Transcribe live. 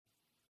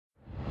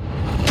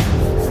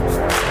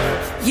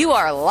You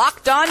are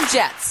Locked On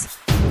Jets,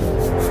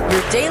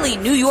 your daily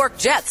New York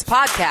Jets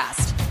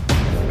podcast.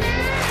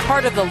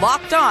 Part of the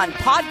Locked On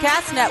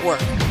Podcast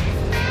Network,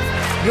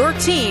 your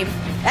team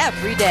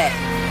every day.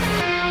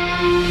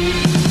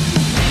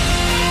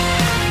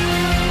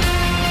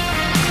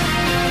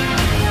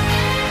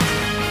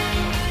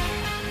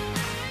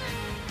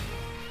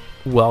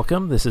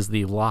 Welcome. This is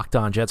the Locked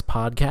On Jets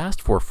podcast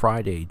for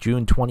Friday,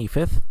 June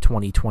 25th,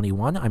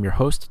 2021. I'm your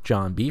host,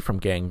 John B. from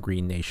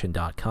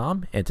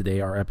GangGreenNation.com, and today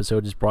our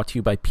episode is brought to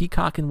you by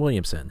Peacock and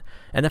Williamson.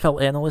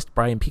 NFL analyst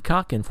Brian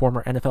Peacock and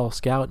former NFL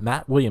scout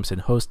Matt Williamson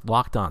host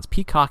Locked On's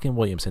Peacock and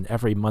Williamson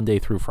every Monday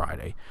through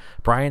Friday.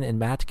 Brian and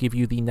Matt give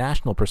you the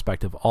national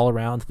perspective all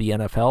around the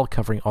NFL,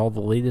 covering all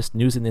the latest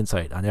news and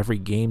insight on every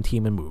game,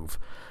 team, and move.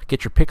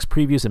 Get your picks,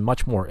 previews, and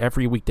much more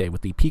every weekday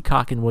with the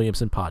Peacock and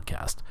Williamson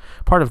podcast,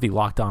 part of the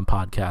Locked On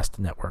Podcast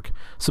Network.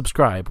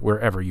 Subscribe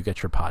wherever you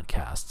get your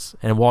podcasts.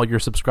 And while you're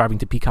subscribing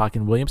to Peacock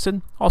and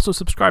Williamson, also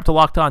subscribe to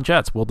Locked On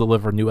Jets. We'll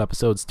deliver new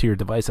episodes to your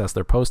device as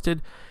they're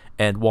posted.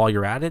 And while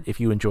you're at it, if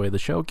you enjoy the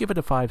show, give it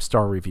a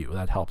 5-star review.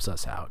 That helps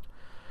us out.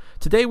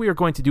 Today we are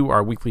going to do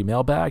our weekly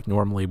mailbag.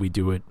 Normally we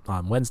do it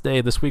on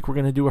Wednesday. This week we're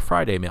going to do a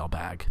Friday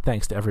mailbag.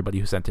 Thanks to everybody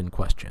who sent in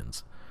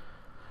questions.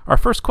 Our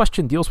first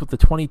question deals with the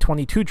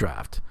 2022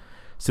 draft.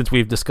 Since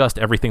we've discussed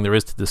everything there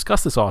is to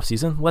discuss this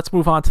offseason, let's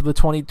move on to the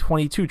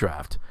 2022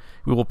 draft.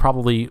 We will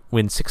probably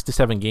win 6 to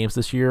 7 games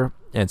this year,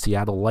 and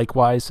Seattle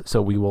likewise,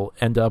 so we will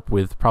end up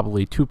with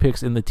probably 2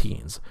 picks in the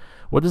teens.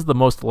 What is the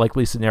most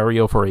likely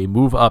scenario for a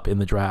move up in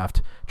the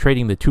draft,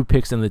 trading the 2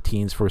 picks in the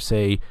teens for,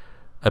 say,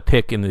 a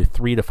pick in the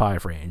 3 to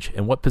 5 range?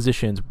 And what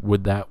positions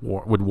would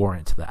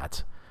warrant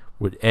that?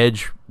 Would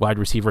edge, wide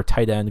receiver,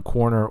 tight end,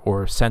 corner,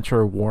 or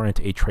center warrant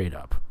a trade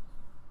up?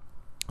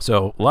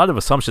 So a lot of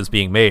assumptions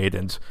being made,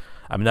 and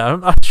I'm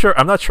not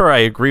sure I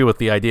agree with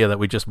the idea that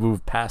we just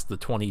move past the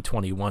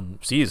 2021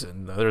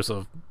 season. There's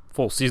a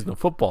full season of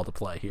football to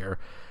play here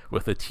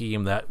with a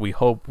team that we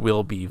hope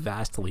will be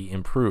vastly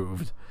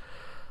improved.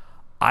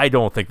 I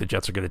don't think the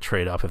Jets are going to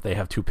trade up if they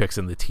have 2 picks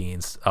in the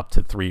teens up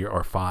to 3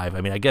 or 5.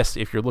 I mean, I guess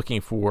if you're looking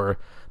for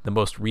the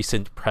most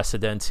recent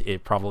precedent,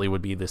 it probably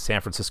would be the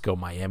San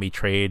Francisco-Miami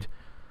trade,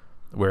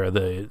 where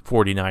the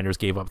 49ers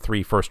gave up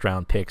 3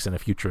 first-round picks and a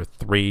future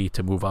 3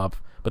 to move up.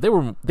 But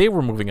they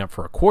were moving up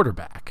for a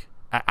quarterback.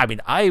 I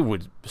mean, I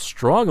would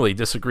strongly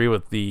disagree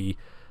with the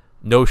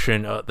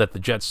notion that the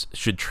Jets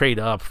should trade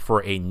up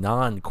for a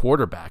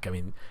non-quarterback. I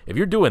mean, if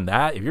you're doing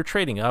that, if you're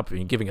trading up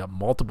and giving up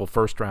multiple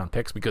first-round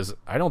picks, because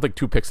I don't think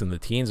 2 picks in the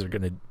teens are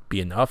going to be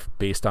enough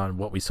based on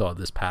what we saw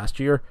this past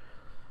year.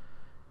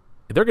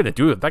 If they're going to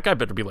do it, that guy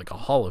better be like a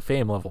Hall of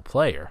Fame level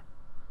player,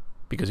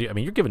 because I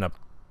mean, you're giving up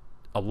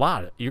a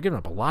lot. You're giving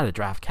up a lot of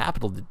draft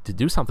capital to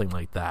do something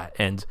like that,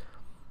 and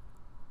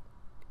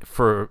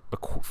for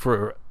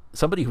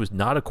somebody who's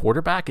not a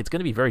quarterback, it's going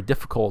to be very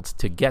difficult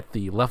to get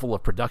the level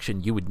of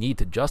production you would need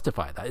to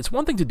justify that. It's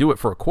one thing to do it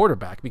for a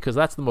quarterback, because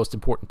that's the most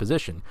important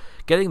position.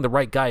 Getting the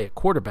right guy at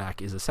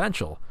quarterback is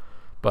essential,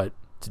 but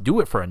to do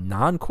it for a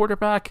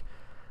non-quarterback,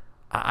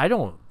 I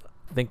don't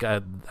think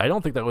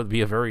that would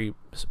be a very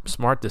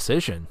smart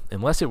decision,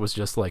 unless it was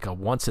just like a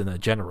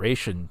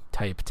once-in-a-generation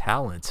type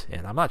talent,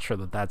 and I'm not sure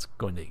that that's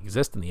going to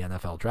exist in the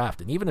NFL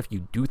draft. And even if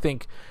you do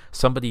think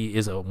somebody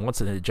is a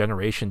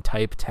once-in-a-generation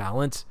type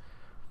talent,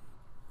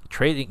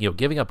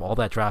 giving up all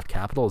that draft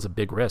capital is a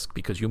big risk,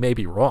 because you may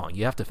be wrong.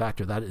 You have to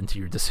factor that into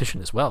your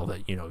decision as well,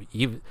 that,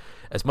 even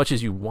as much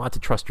as you want to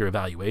trust your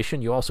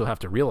evaluation, you also have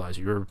to realize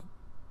you're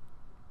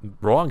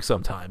wrong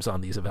sometimes on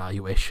these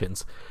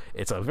evaluations.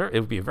 It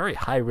would be a very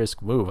high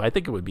risk move. I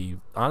think it would be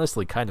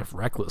honestly kind of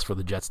reckless for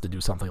the Jets to do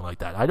something like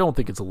that. I don't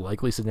think it's a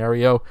likely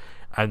scenario,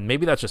 and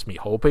maybe that's just me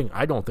hoping.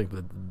 I don't think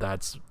that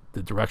that's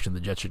the direction the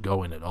Jets should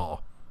go in at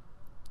all.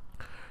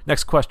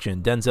 Next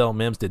question. Denzel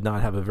Mims did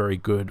not have a very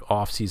good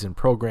off-season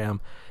program.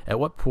 At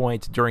what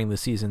point during the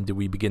season do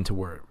we begin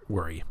to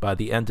worry? By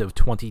the end of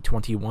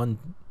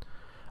 2021?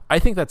 I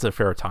think that's a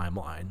fair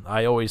timeline.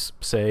 I always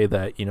say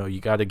that,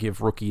 you got to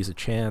give rookies a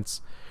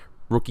chance.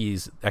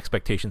 Rookies'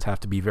 expectations have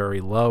to be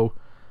very low.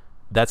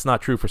 That's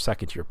not true for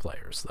second-year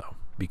players, though,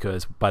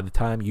 because by the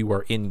time you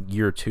are in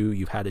year 2,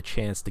 you've had a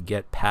chance to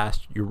get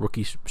past your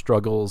rookie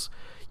struggles.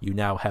 You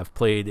now have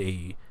played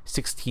a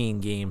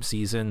 16-game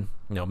season.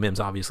 Mims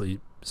obviously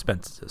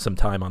spent some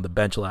time on the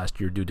bench last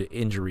year due to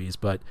injuries,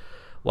 but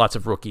lots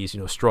of rookies,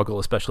 struggle,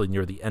 especially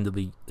near the end of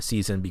the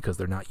season, because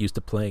they're not used to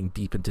playing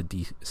deep into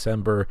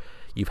December.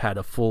 You've had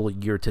a full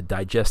year to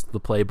digest the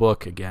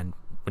playbook. Again,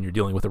 when you're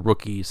dealing with a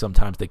rookie,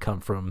 sometimes they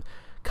come from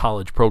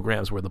college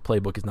programs where the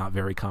playbook is not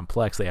very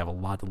complex. They have a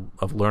lot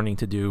of learning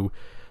to do.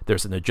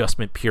 There's an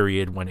adjustment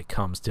period when it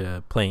comes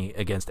to playing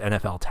against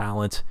NFL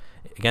talent.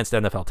 Against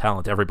NFL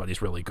talent,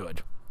 everybody's really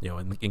good.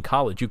 In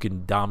college, you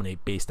can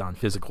dominate based on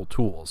physical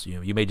tools.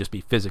 You may just be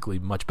physically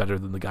much better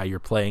than the guy you're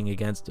playing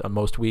against on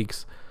most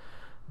weeks.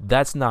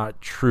 That's not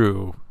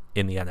true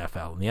in the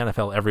NFL. In the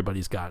NFL,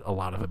 everybody's got a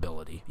lot of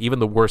ability. Even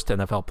the worst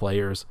NFL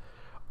players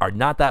are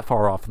not that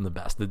far off from the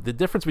best. The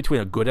difference between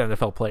a good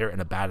NFL player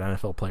and a bad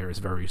NFL player is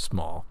very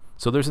small.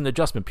 So there's an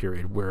adjustment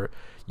period where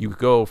you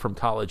go from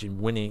college and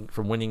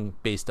winning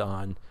based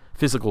on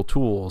physical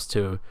tools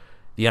to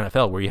the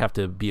NFL, where you have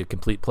to be a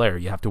complete player.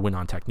 You have to win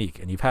on technique.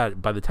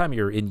 And by the time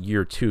you're in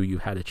year 2, you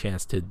had a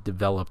chance to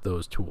develop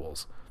those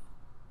tools.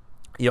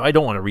 I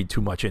don't want to read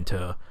too much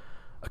into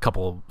a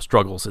couple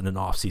struggles in an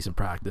off-season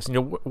practice.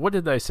 What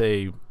did I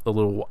say a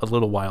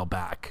little while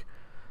back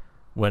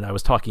when I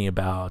was talking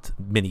about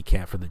mini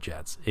camp for the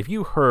Jets? If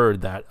you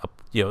heard that,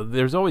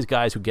 there's always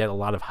guys who get a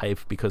lot of hype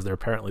because they're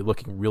apparently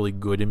looking really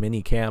good in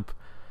mini camp.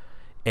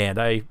 And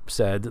I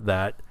said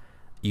that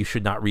you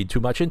should not read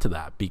too much into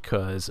that,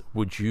 because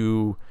would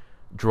you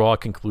draw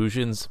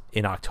conclusions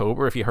in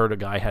October if you heard a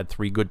guy had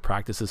 3 good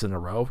practices in a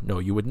row? No,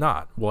 you would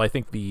not. Well, I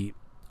think the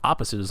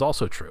opposite is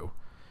also true.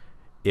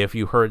 If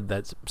you heard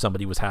that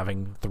somebody was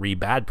having 3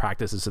 bad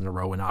practices in a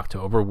row in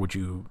October, would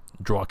you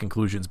draw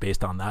conclusions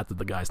based on that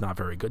the guy's not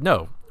very good?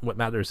 No. What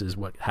matters is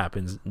what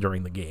happens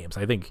during the games.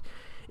 I think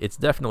it's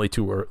definitely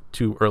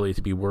too early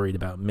to be worried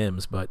about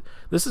Mims, but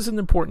this is an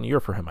important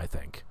year for him, I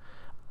think.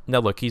 Now,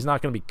 look, he's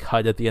not going to be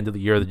cut at the end of the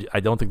year. I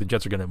don't think the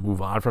Jets are going to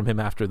move on from him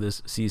after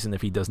this season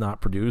if he does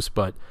not produce,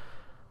 but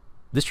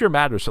this year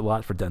matters a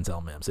lot for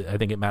Denzel Mims. I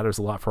think it matters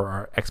a lot for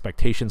our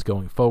expectations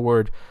going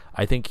forward.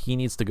 I think he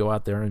needs to go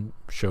out there and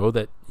show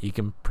that he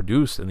can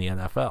produce in the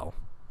NFL.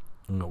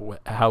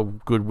 How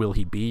good will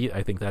he be?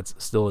 I think that's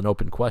still an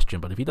open question,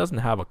 but if he doesn't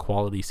have a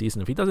quality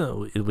season, if he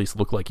doesn't at least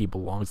look like he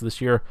belongs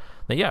this year,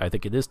 then yeah, I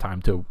think it is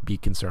time to be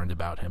concerned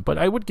about him. But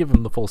I would give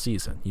him the full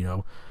season,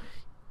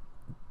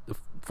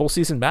 Full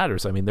season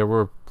matters. I mean, there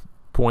were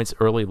points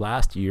early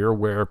last year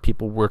where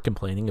people were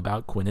complaining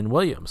about Quinnen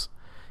Williams.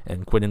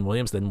 And Quinnen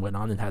Williams then went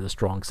on and had a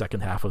strong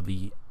second half of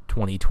the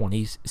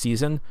 2020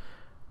 season.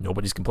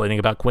 Nobody's complaining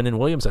about Quinnen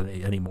Williams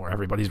anymore.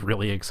 Everybody's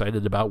really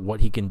excited about what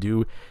he can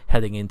do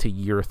heading into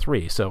year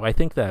 3. So I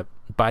think that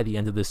by the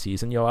end of this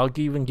season, I'll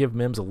even give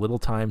Mims a little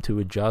time to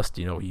adjust.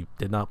 He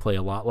did not play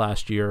a lot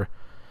last year.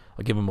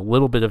 I'll give him a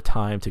little bit of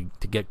time to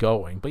get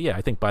going. But yeah,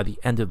 I think by the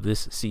end of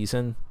this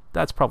season,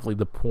 that's probably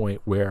the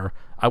point where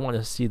I want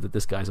to see that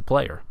this guy's a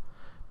player,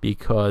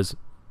 because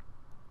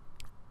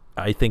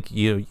I think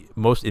in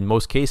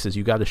most cases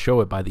you got to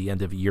show it by the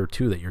end of year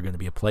 2 that you're going to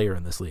be a player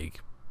in this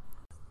league.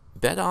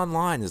 Bet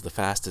Online is the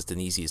fastest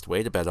and easiest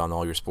way to bet on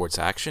all your sports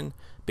action.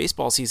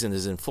 Baseball season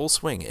is in full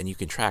swing, and you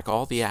can track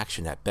all the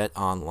action at Bet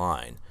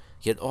Online.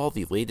 Get all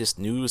the latest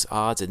news,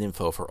 odds, and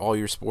info for all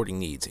your sporting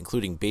needs,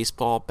 including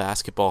baseball,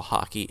 basketball,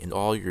 hockey, and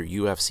all your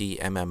UFC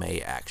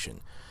MMA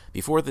action.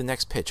 Before the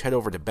next pitch, head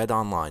over to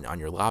BetOnline on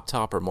your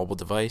laptop or mobile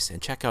device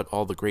and check out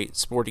all the great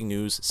sporting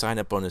news,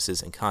 sign-up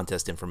bonuses, and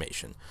contest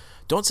information.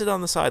 Don't sit on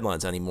the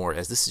sidelines anymore,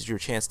 as this is your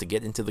chance to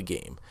get into the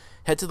game.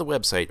 Head to the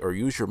website or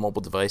use your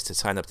mobile device to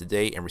sign up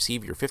today and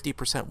receive your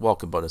 50%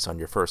 welcome bonus on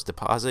your first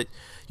deposit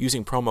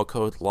using promo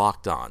code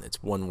LOCKEDON.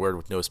 It's one word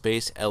with no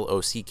space,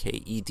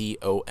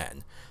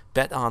 LOCKEDON.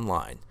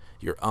 BetOnline,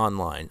 your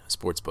online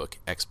sportsbook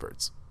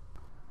experts.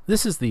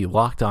 This is the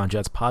Locked On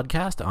Jets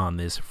podcast on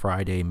this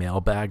Friday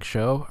mailbag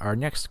show. Our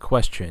next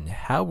question: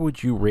 how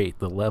would you rate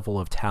the level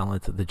of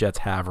talent that the Jets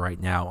have right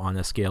now on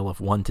a scale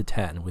of 1 to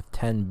 10, with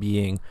 10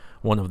 being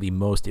one of the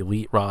most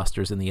elite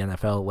rosters in the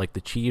NFL like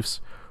the Chiefs,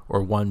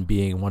 or 1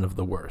 being one of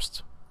the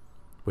worst?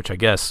 Which I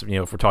guess,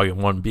 if we're talking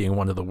 1 being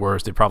one of the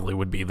worst, it probably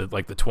would be the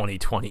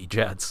 2020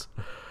 Jets.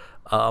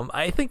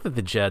 I think that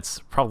the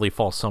Jets probably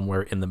fall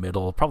somewhere in the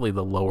middle, probably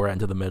the lower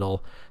end of the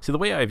middle. See, the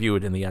way I view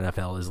it in the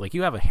NFL is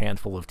you have a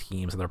handful of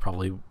teams that are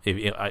probably,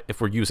 if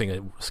we're using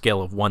a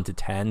scale of 1 to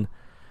 10,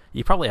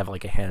 you probably have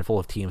a handful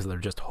of teams that are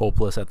just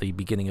hopeless at the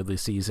beginning of the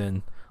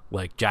season,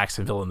 like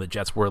Jacksonville and the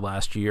Jets were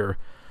last year.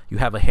 You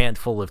have a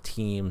handful of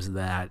teams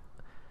that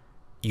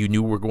you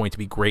knew were going to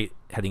be great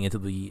heading into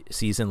the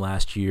season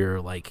last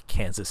year, like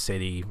Kansas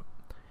City.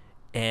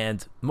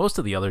 And most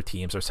of the other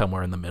teams are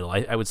somewhere in the middle.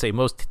 I would say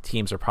most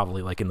teams are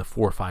probably in the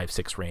 4, 5,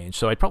 6 range.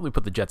 So I'd probably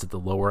put the Jets at the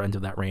lower end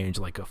of that range,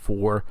 like a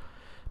 4.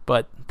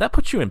 But that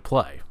puts you in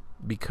play,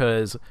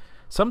 because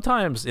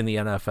sometimes in the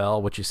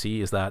NFL, what you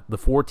see is that the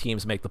 4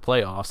 teams make the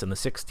playoffs and the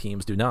 6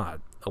 teams do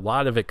not. A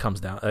lot of it comes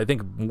down, I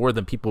think more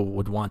than people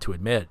would want to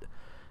admit,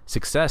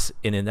 success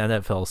in an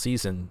NFL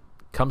season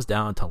comes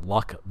down to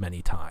luck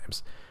many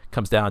times. It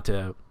comes down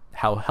to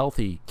how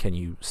healthy can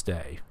you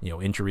stay.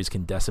 Injuries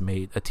can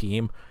decimate a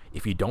team.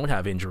 If you don't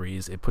have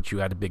injuries, it puts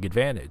you at a big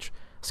advantage.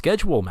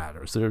 Schedule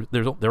matters.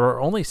 There are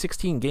only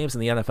 16 games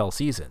in the NFL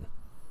season.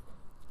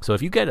 So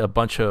if you get a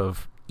bunch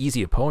of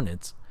easy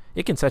opponents,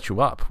 it can set you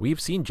up.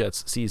 We've seen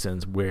Jets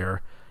seasons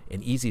where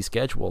an easy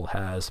schedule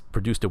has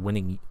produced a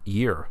winning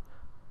year.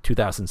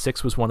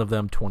 2006 was one of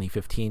them.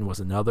 2015 was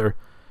another.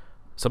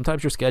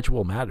 Sometimes your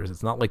schedule matters.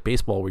 It's not like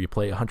baseball where you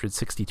play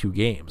 162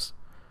 games.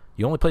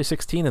 You only play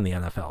 16 in the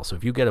NFL. So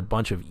if you get a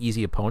bunch of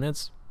easy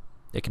opponents,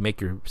 it can make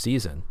your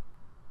season.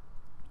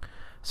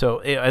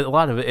 So a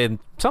lot of it, and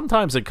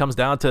sometimes it comes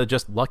down to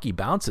just lucky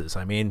bounces.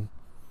 I mean,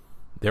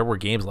 there were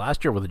games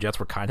last year where the Jets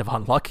were kind of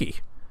unlucky.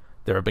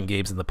 There have been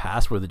games in the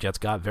past where the Jets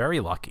got very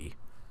lucky.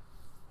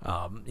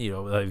 I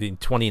mean,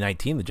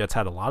 2019, the Jets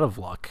had a lot of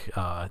luck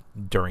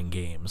during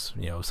games.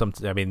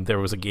 There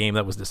was a game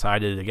that was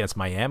decided against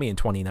Miami in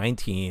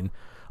 2019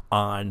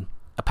 on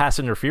a pass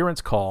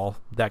interference call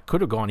that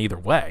could have gone either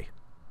way.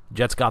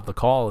 Jets got the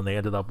call, and they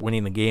ended up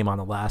winning the game on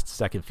a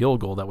last-second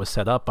field goal that was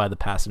set up by the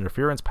pass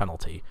interference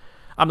penalty.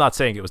 I'm not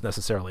saying it was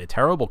necessarily a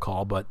terrible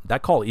call, but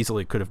that call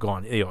easily could have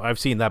gone. I've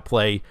seen that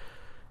play,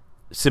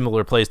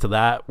 similar plays to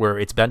that where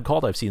it's been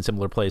called. I've seen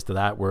similar plays to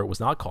that where it was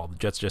not called. The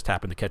Jets just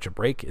happened to catch a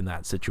break in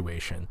that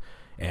situation.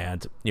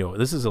 And,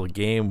 this is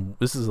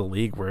a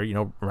league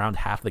where, around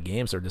half the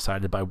games are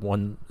decided by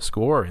one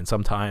score, and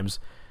sometimes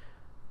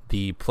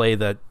the play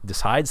that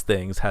decides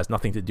things has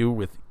nothing to do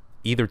with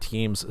either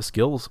team's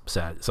skills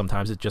set.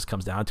 Sometimes it just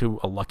comes down to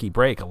a lucky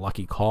break, a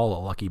lucky call, a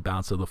lucky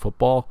bounce of the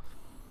football.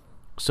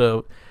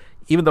 So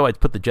even though I'd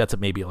put the Jets at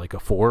maybe like a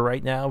 4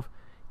 right now,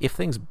 if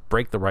things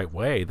break the right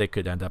way, they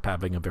could end up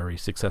having a very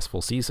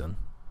successful season.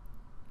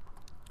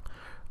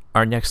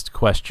 Our next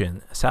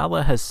question.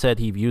 Saleh has said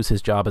he views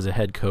his job as a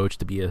head coach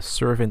to be a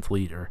servant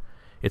leader.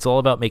 It's all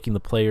about making the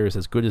players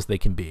as good as they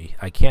can be.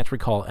 I can't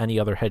recall any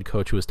other head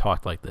coach who has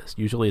talked like this.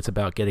 Usually it's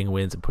about getting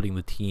wins and putting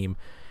the team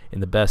in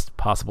the best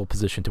possible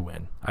position to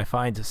win. I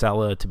find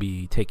Saleh to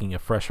be taking a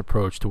fresh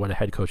approach to what a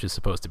head coach is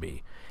supposed to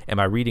be. Am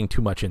I reading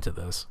too much into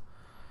this?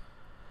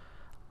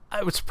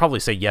 I would probably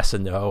say yes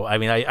and no. I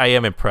mean, I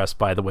am impressed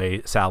by the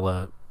way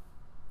Saleh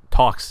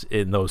talks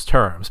in those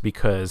terms,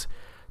 because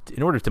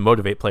in order to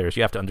motivate players,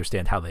 you have to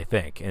understand how they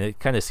think. And it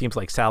kind of seems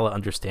like Saleh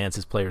understands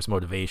his players'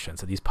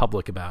 motivations, and he's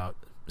public about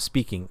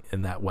speaking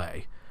in that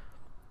way.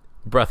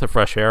 Breath of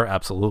fresh air,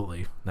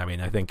 absolutely. I mean,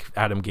 I think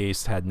Adam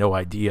Gase had no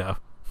idea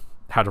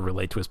how to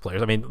relate to his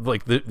players. I mean,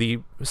 like the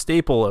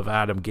staple of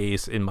Adam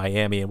Gase in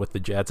Miami and with the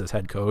Jets as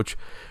head coach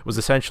was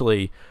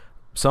essentially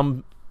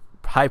some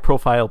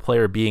high-profile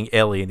player being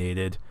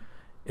alienated,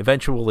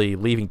 eventually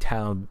leaving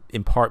town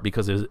in part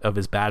because of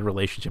his bad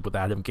relationship with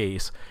Adam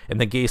Gase, and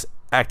then Gase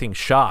acting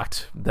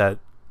shocked that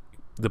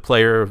the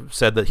player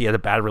said that he had a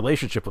bad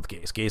relationship with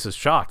Gase. Gase is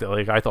shocked.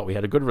 Like, I thought we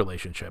had a good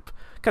relationship.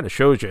 Kind of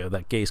shows you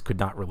that Gase could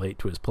not relate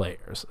to his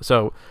players.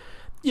 So,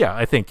 yeah,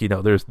 I think,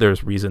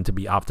 there's reason to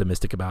be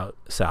optimistic about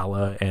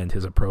Saleh and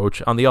his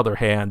approach. On the other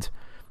hand,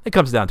 it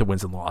comes down to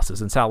wins and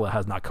losses, and Saleh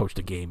has not coached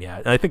a game yet.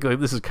 And I think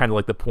this is kind of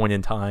like the point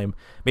in time.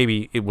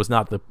 Maybe it was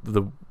not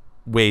the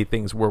way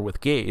things were with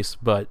Gase,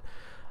 but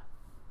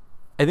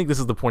I think this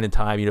is the point in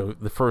time.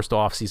 The first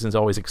off season is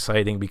always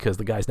exciting because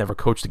the guy's never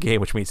coached a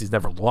game, which means he's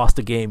never lost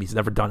a game. He's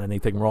never done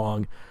anything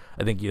wrong.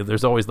 I think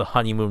there's always the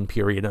honeymoon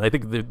period, and I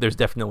think there's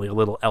definitely a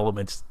little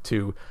element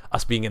to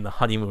us being in the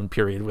honeymoon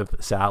period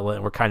with Saleh,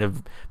 and we're kind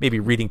of maybe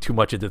reading too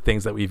much into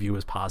things that we view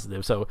as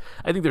positive. So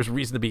I think there's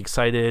reason to be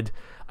excited.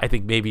 I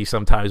think maybe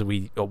sometimes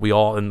we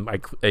all, and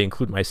I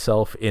include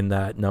myself in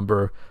that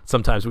number,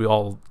 sometimes we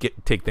all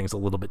take things a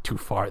little bit too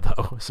far,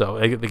 though. So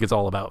I think it's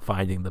all about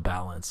finding the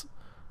balance.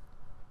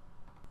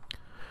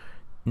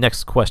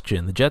 Next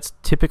question. The Jets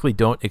typically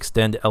don't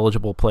extend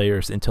eligible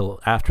players until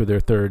after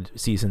their third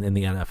season in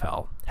the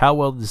NFL. How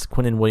well does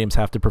Quinnen Williams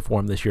have to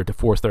perform this year to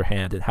force their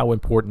hand, and how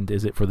important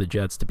is it for the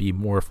Jets to be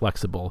more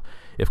flexible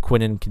if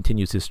Quinnen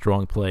continues his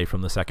strong play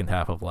from the second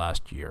half of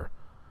last year?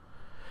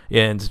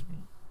 And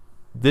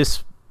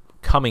this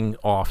coming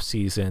off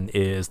season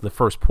is the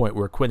first point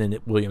where Quinnen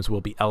Williams will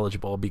be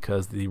eligible,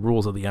 because the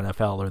rules of the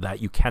NFL are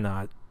that you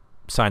cannot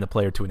sign a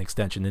player to an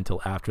extension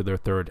until after their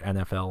third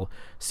NFL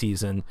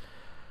season.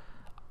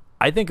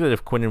 I think that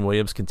if Quinnen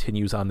Williams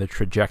continues on the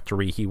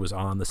trajectory he was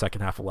on the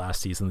second half of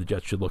last season, the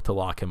Jets should look to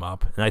lock him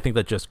up. And I think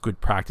that's just good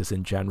practice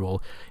in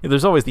general.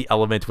 There's always the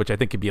element, which I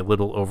think could be a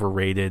little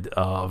overrated,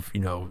 of,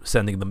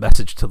 sending the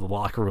message to the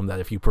locker room that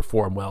if you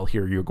perform well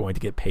here, you're going to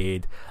get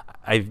paid.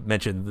 I've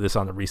mentioned this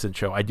on a recent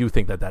show. I do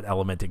think that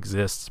element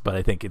exists, but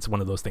I think it's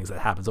one of those things that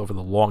happens over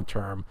the long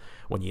term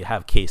when you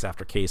have case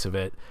after case of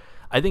it.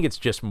 I think it's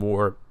just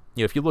more,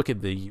 if you look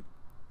at the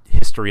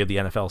history of the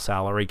NFL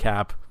salary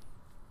cap,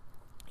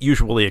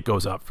 usually it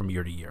goes up from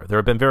year to year. There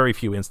have been very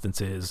few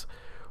instances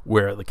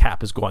where the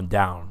cap has gone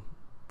down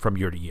from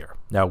year to year.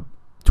 Now,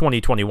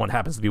 2021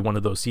 happens to be one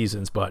of those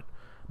seasons, but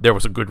there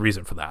was a good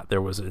reason for that.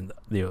 There was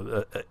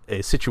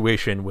a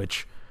situation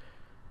which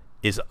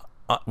is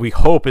we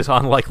hope is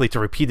unlikely to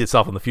repeat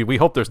itself in the future. We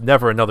hope there's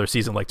never another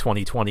season like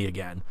 2020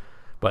 again.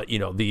 But,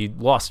 the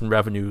loss in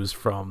revenues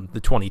from the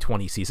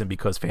 2020 season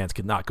because fans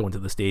could not go into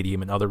the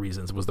stadium and other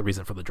reasons was the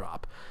reason for the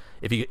drop.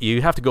 If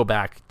you have to go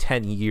back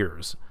 10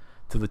 years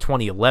to the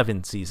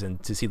 2011 season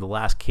to see the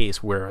last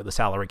case where the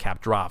salary cap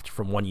dropped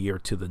from one year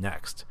to the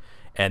next.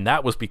 And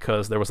that was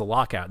because there was a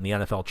lockout and the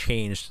NFL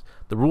changed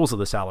the rules of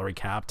the salary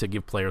cap to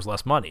give players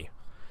less money.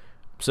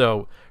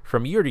 So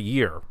from year to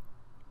year,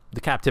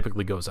 the cap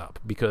typically goes up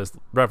because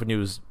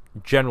revenues,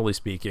 generally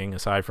speaking,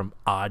 aside from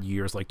odd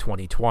years like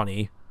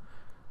 2020,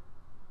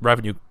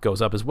 revenue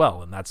goes up as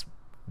well. And that's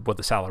what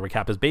the salary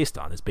cap is based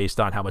on. It's based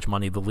on how much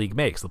money the league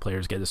makes. The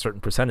players get a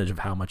certain percentage of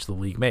how much the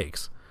league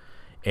makes.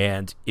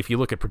 And if you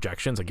look at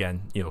projections,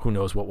 again, who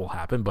knows what will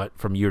happen, but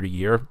from year to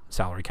year,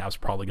 salary cap's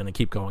probably going to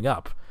keep going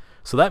up.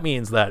 So that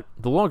means that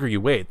the longer you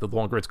wait, the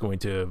longer it's going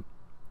to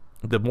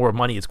the more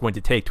money it's going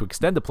to take to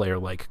extend a player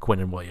like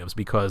Quinnen Williams,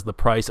 because the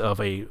price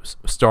of a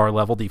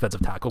star-level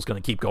defensive tackle is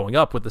going to keep going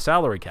up with the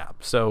salary cap.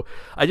 So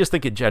I just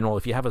think in general,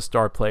 if you have a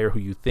star player who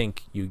you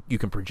think you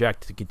can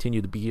project to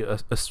continue to be a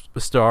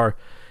star,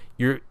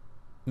 you're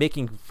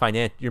making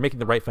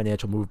the right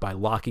financial move by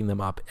locking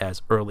them up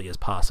as early as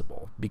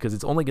possible, because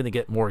it's only going to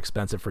get more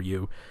expensive for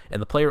you,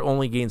 and the player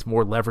only gains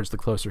more leverage the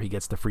closer he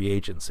gets to free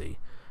agency.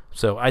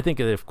 So I think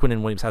if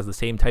Quinnen Williams has the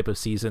same type of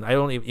season,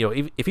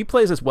 if he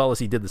plays as well as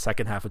he did the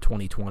second half of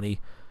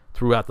 2020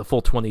 throughout the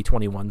full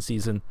 2021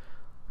 season,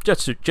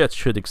 Jets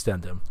should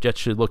extend him. Jets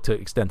should look to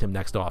extend him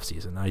next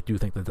offseason. I do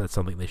think that that's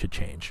something they should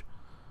change.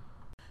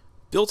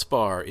 Built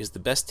Bar is the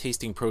best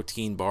tasting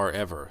protein bar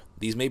ever.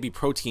 These may be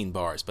protein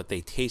bars, but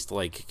they taste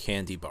like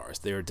candy bars.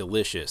 They're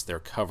delicious, they're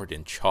covered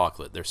in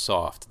chocolate, they're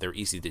soft, they're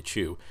easy to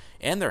chew,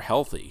 and they're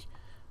healthy.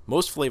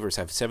 Most flavors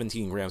have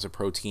 17 grams of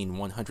protein,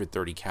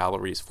 130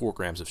 calories, 4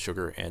 grams of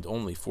sugar, and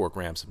only 4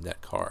 grams of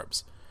net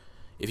carbs.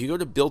 If you go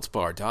to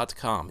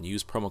BuiltBar.com and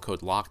use promo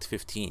code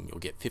LOCKED15, you'll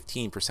get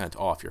 15%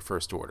 off your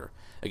first order.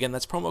 Again,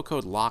 that's promo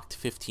code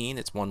LOCKED15,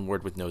 it's one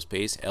word with no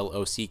space,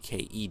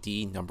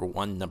 LOCKED, number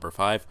 1, number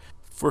 5,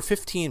 for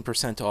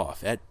 15%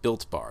 off at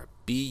Built Bar,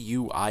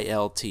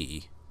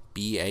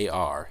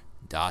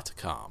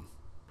 BUILTBAR.com.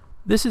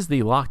 This is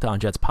the Locked On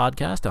Jets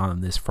podcast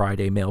on this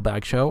Friday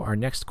mailbag show. Our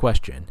next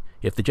question: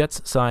 if the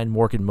Jets sign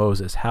Morgan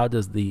Moses, how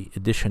does the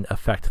addition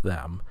affect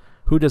them?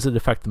 Who does it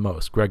affect the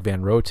most? Greg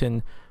Van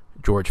Roten,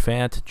 George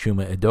Fant,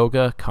 Chuma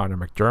Edoga, Connor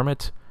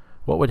McDermott?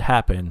 What would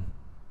happen?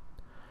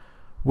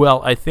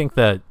 Well, I think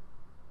that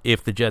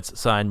if the Jets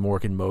sign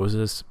Morgan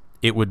Moses,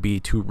 it would be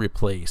to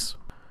replace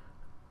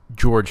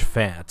George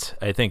Fant.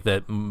 I think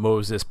that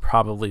Moses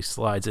probably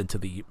slides into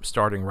the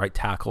starting right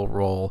tackle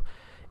role.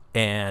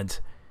 And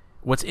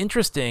what's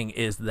interesting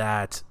is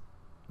that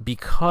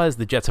because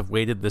the Jets have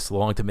waited this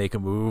long to make a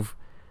move,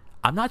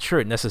 I'm not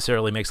sure it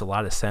necessarily makes a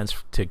lot of sense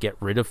to get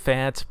rid of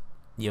Fant.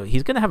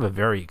 He's going to have a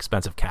very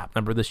expensive cap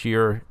number this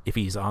year if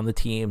he's on the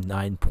team,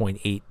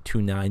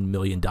 $9.829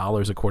 million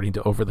according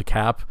to Over the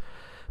Cap.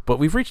 But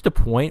we've reached a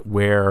point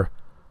where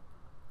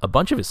a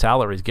bunch of his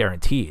salary is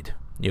guaranteed.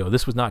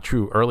 This was not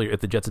true earlier if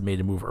the Jets had made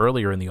a move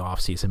earlier in the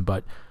offseason,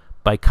 but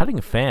by cutting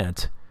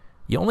Fant,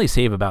 you only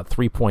save about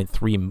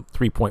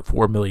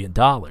 $3.4 million.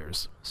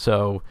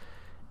 So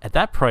at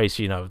that price,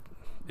 is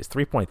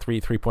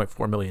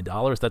 $3.4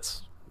 million.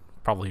 That's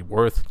probably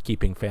worth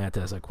keeping Fant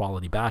as a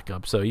quality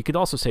backup. So you could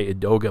also say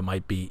Edoga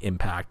might be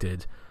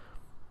impacted.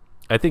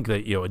 I think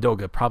that,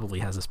 Edoga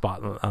probably has a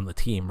spot on the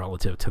team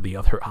relative to the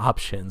other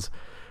options.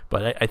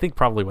 But I think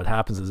probably what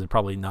happens is it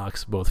probably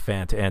knocks both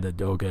Fant and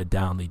Edoga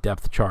down the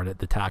depth chart at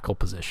the tackle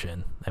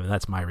position. I mean,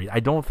 that's my read. I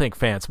don't think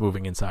Fant's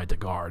moving inside to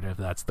guard, if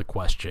that's the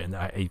question.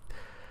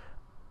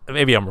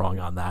 Maybe I'm wrong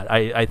on that.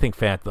 I think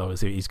Fant, though,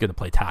 he's going to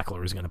play tackle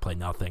or he's going to play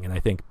nothing. And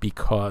I think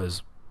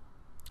because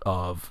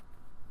of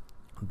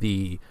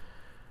the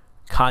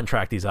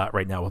contract he's at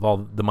right now, with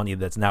all the money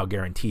that's now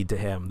guaranteed to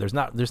him, there's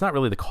not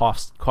really the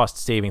cost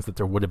savings that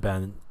there would have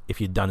been if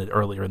you'd done it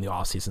earlier in the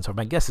offseason. So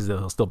my guess is that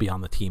he'll still be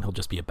on the team. He'll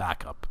just be a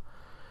backup.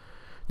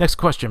 Next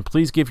question: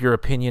 please give your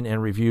opinion and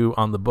review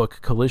on the book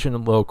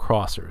Collision Low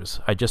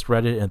Crossers. I just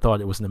read it and thought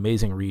it was an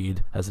amazing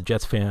read. As a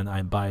Jets fan,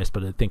 I'm biased,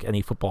 but I think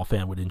any football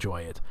fan would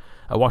enjoy it.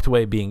 I walked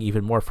away being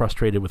even more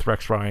frustrated with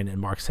Rex Ryan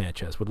and Mark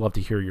Sanchez. Would love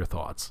to hear your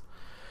thoughts.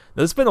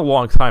 Now, it's been a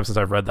long time since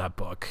I've read that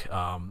book.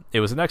 It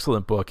was an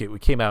excellent book.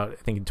 It came out, I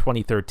think, in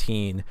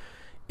 2013.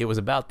 It was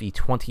about the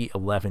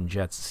 2011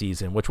 Jets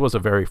season, which was a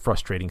very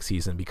frustrating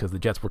season because the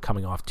Jets were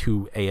coming off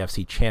 2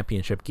 AFC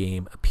Championship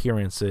game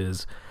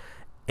appearances,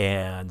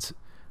 and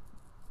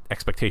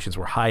expectations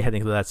were high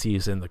heading into that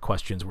season. The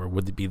questions were,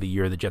 would it be the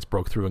year the Jets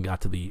broke through and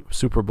got to the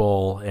Super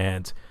Bowl?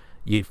 And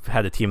you've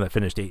had a team that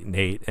finished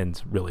 8-8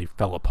 and really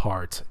fell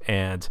apart.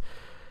 And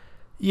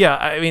yeah,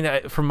 I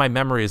mean, from my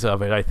memories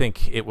of it, I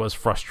think it was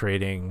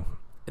frustrating.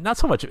 Not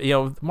so much,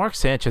 Mark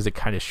Sanchez, it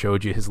kind of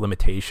showed you his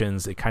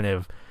limitations. It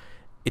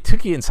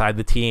took you inside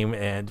the team,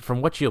 and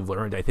from what you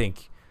learned, I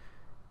think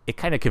it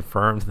kind of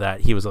confirmed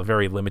that he was a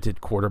very limited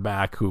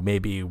quarterback who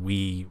maybe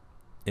we,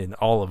 in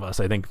all of us,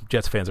 I think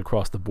Jets fans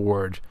across the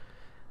board,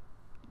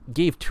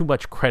 gave too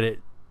much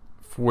credit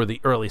for the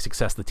early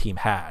success the team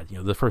had.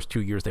 The first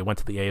 2 years they went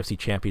to the AFC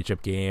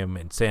Championship game,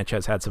 and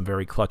Sanchez had some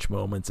very clutch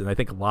moments, and I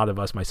think a lot of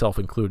us, myself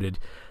included,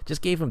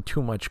 just gave him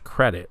too much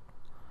credit.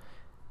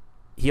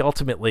 He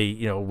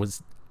ultimately,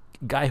 was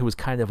guy who was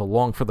kind of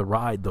along for the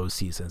ride those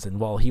seasons, and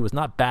while he was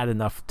not bad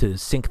enough to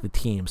sink the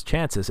team's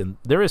chances, and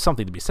there is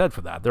something to be said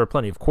for that, there are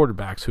plenty of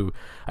quarterbacks who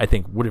I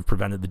think would have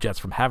prevented the Jets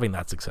from having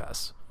that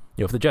success.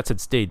 If the Jets had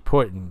stayed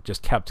put and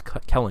just kept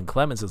Kellen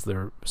Clemens as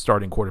their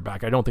starting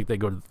quarterback, I don't think they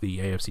go to the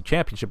AFC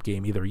Championship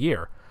game either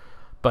year.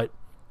 But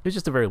it was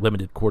just a very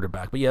limited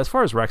quarterback. But yeah, as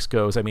far as Rex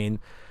goes, I mean,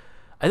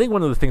 I think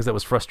one of the things that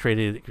was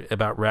frustrating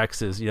about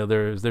Rex is,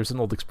 there's an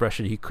old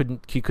expression, he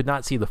could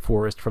not see the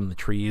forest from the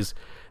trees.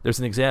 There's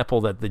an example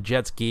that the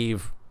Jets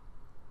gave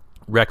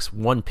Rex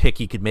one pick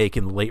he could make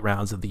in the late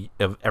rounds of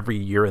every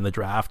year in the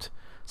draft.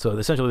 So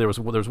essentially there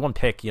was one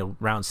pick,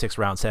 round 6,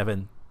 round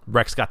 7,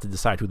 Rex got to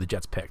decide who the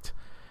Jets picked.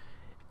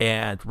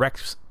 And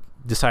Rex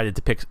decided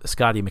to pick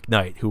Scotty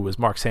McKnight, who was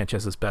Mark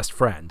Sanchez's best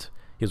friend.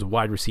 He was a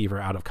wide receiver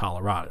out of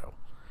Colorado.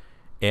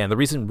 And the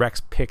reason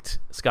Rex picked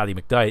Scotty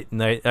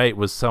McKnight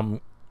was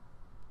some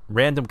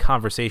random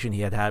conversation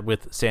he had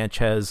with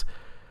Sanchez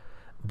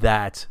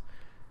that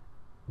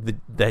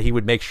he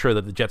would make sure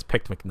that the Jets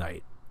picked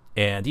McKnight.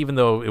 And even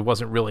though it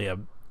wasn't really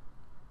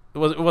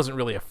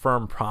a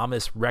firm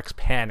promise, Rex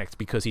panicked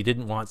because he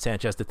didn't want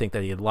Sanchez to think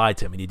that he had lied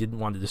to him, and he didn't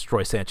want to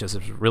destroy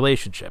Sanchez's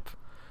relationship.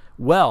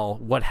 Well,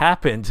 what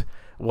happened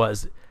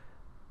was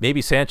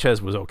maybe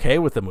Sanchez was okay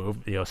with the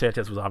move.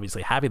 Sanchez was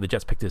obviously happy the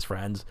Jets picked his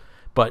friends,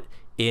 but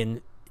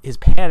in his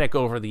panic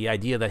over the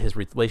idea that his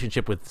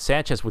relationship with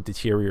Sanchez would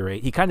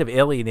deteriorate, he kind of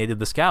alienated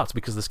the scouts,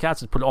 because the scouts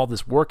had put all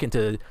this work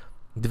into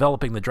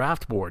developing the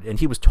draft board, and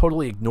he was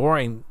totally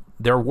ignoring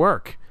their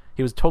work.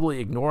 He was totally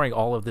ignoring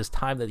all of this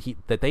time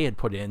that they had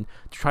put in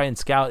to try and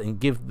scout and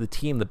give the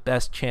team the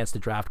best chance to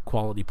draft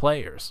quality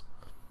players.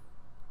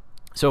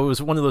 So it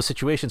was one of those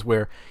situations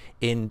where,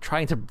 in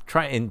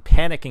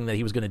panicking that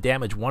he was going to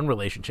damage one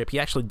relationship, he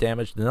actually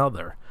damaged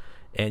another.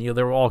 And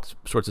there were all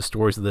sorts of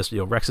stories of this.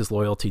 Rex's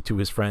loyalty to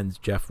his friend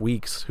Jeff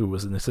Weeks, who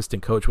was an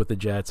assistant coach with the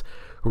Jets,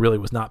 who really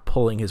was not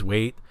pulling his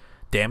weight,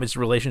 damaged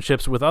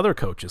relationships with other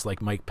coaches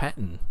like Mike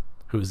Pettin,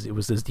 who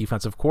was his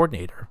defensive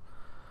coordinator.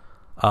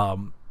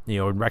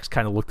 And Rex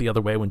kind of looked the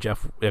other way when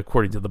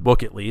according to the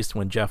book at least,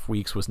 when Jeff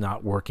Weeks was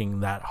not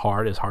working that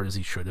hard as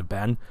he should have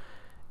been.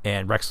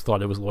 And Rex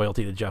thought it was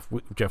loyalty to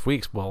Jeff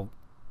Weeks. Well,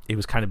 he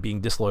was kind of being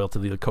disloyal to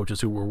the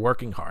coaches who were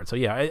working hard. So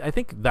yeah, I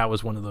think that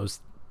was one of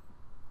those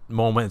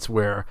moments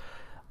where,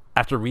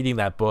 after reading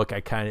that book,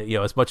 I kind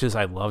of, as much as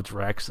I loved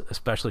Rex,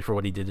 especially for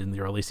what he did in the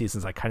early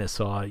seasons, I kind of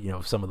saw,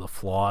 some of the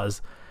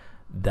flaws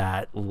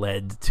that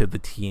led to the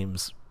team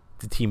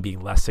being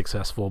less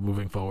successful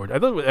moving forward.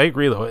 I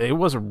agree though, it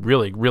was a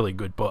really, really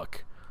good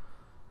book.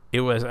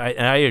 It was,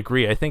 and I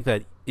agree. I think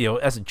that,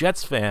 as a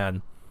Jets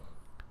fan,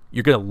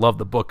 you're going to love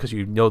the book because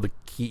the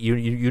key,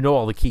 you know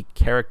all the key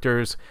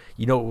characters.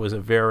 It was a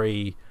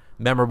very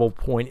memorable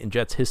point in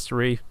Jets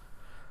history.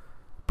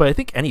 But I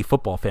think any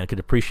football fan could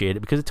appreciate it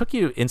because it took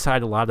you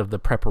inside a lot of the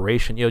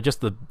preparation,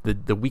 just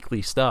the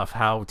weekly stuff,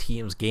 how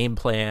teams game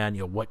plan,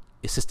 what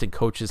assistant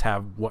coaches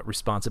have, what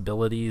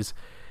responsibilities,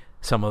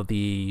 some of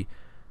the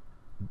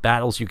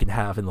battles you can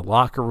have in the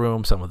locker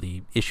room, some of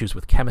the issues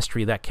with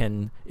chemistry that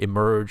can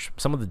emerge,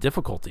 some of the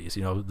difficulties,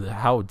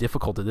 how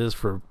difficult it is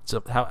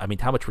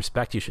how much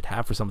respect you should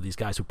have for some of these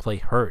guys who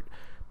play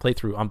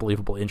through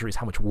unbelievable injuries,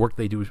 how much work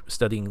they do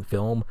studying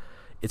film.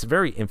 It's a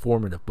very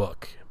informative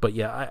book. But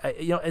yeah,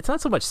 it's not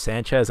so much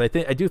Sanchez.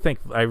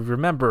 I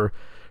remember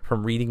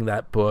from reading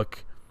that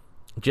book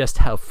just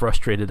how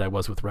frustrated I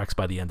was with Rex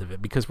by the end of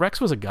it, because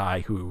Rex was a guy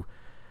who,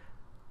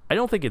 I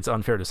don't think it's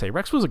unfair to say,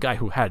 Rex was a guy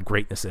who had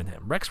greatness in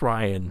him. Rex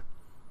Ryan,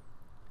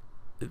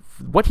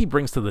 what he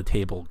brings to the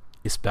table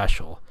is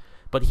special,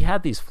 but he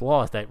had these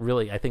flaws that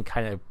really, I think,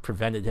 kind of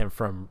prevented him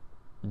from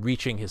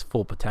reaching his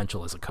full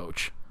potential as a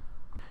coach.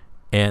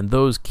 And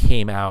those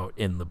came out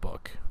in the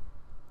book.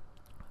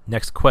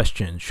 Next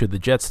question. Should the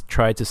Jets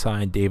try to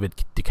sign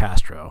David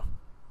DeCastro?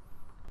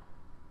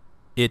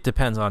 It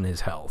depends on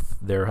his health.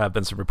 There have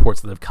been some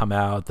reports that have come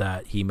out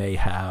that he may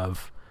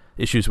have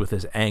issues with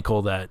his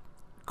ankle that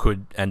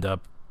could end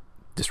up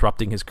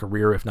disrupting his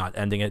career, if not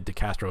ending it.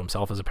 DeCastro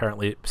himself has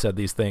apparently said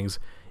these things.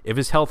 If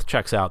his health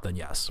checks out, then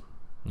yes.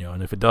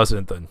 And if it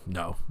doesn't, then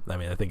no.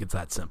 I think it's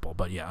that simple.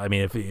 But yeah,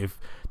 if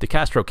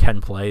DeCastro can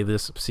play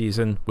this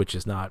season, which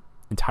is not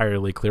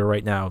entirely clear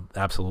right now,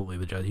 absolutely,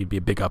 he'd be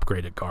a big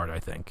upgrade at guard, I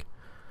think.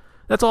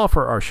 That's all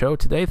for our show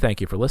today.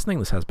 Thank you for listening.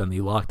 This has been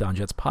the Locked On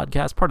Jets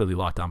podcast, part of the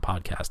Locked On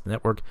Podcast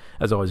Network.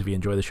 As always, if you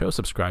enjoy the show,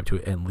 subscribe to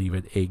it and leave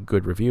it a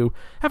good review.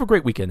 Have a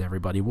great weekend,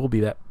 everybody. We'll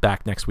be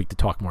back next week to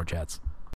talk more Jets.